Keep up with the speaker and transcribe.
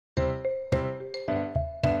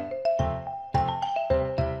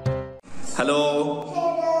Hello.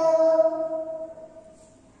 Hello.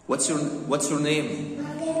 What's your name?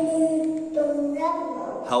 My name is Tùng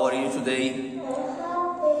Lâm. How are you today?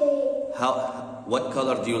 I'm happy. What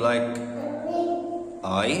color do you like? Green.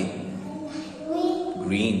 I? Green.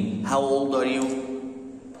 Green. How old are you?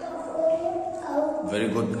 Very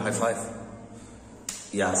good. High five.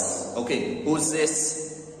 Yes. Okay. Who's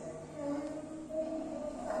this?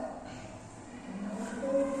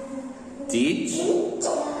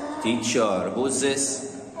 Teacher. Who's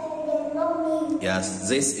this? Mommy. Yes.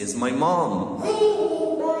 This is my mom. This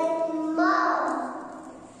is my mom.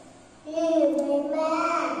 This is my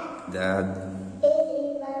man. Dad. This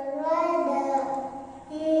is my brother.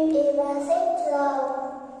 This is my sister.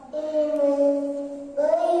 This is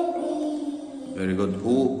my baby. Very good.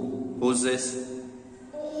 Who's this?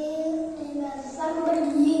 This is my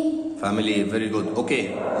family. Family. Very good.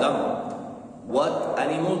 Okay. Lam. What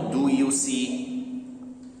animal do you see?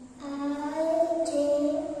 I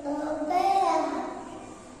see a bear.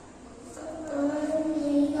 I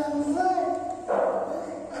see a bird.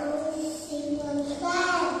 I see a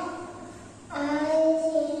cat. I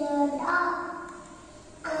see a dog.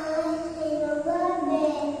 I see a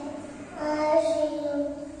rabbit. I see a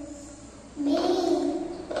bee.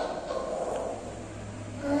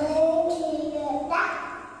 I see a duck.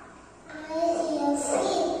 I see a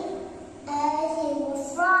fish. I see a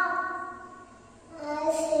frog. I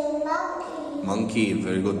see a monkey. Monkey.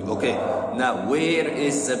 Very good. Okay. Now, where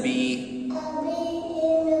is the bee? A bee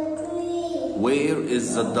in a tree. Where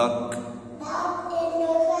is the duck? Dog in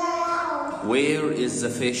the house. Where is the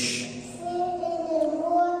fish? Fish in the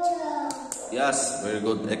water. Yes. Very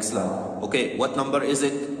good. Excellent. Okay. What number is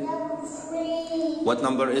it? Number 3. What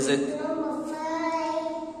number is it? Number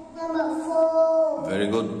 5. Number 4. Very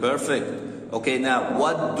good. Perfect. Okay. Now,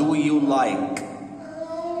 what do you like? I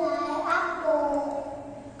like apple.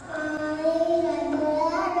 I like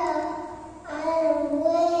banana. I like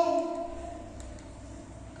red.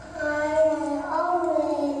 I like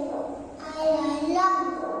orange. I like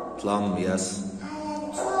lemon. Plum. Yes. I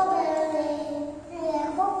like strawberry. I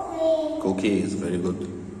like cookie. Cookies. Very good.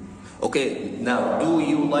 Okay. Now, do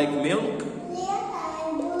you like milk? Yes,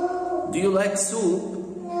 I do. Do you like soup?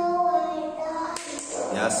 No, I don't.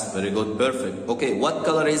 Yes. Very good. Perfect. Okay. What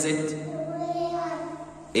color is it? Red.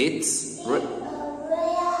 It's red.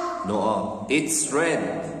 Red. No. It's red.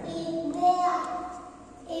 It's red.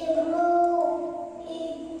 It's blue.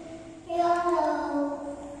 It's yellow.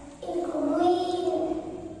 It's green.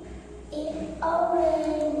 It's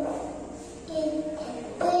orange. It's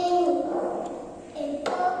pink. It's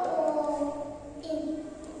purple. It's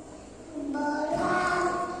black.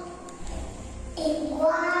 It's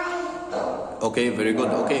white. Okay. Very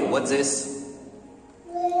good. Okay. What's this?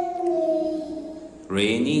 Rainy.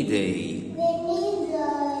 Rainy day. Rainy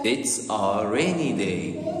day. It's a rainy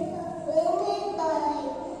day. Rainy day.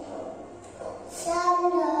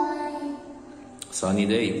 Sunday. Sunny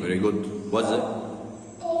day. Very good. What's it? It's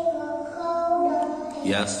a cold day.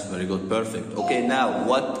 Yes. Very good. Perfect. Okay. Now,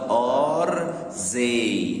 what are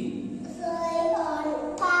they? Play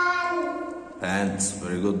on pan. Pants.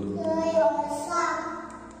 Very good. Play on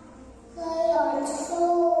sock. Play on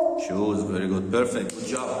shoe. Shoes. Very good. Perfect. Good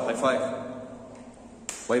job. High five.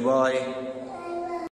 Bye bye.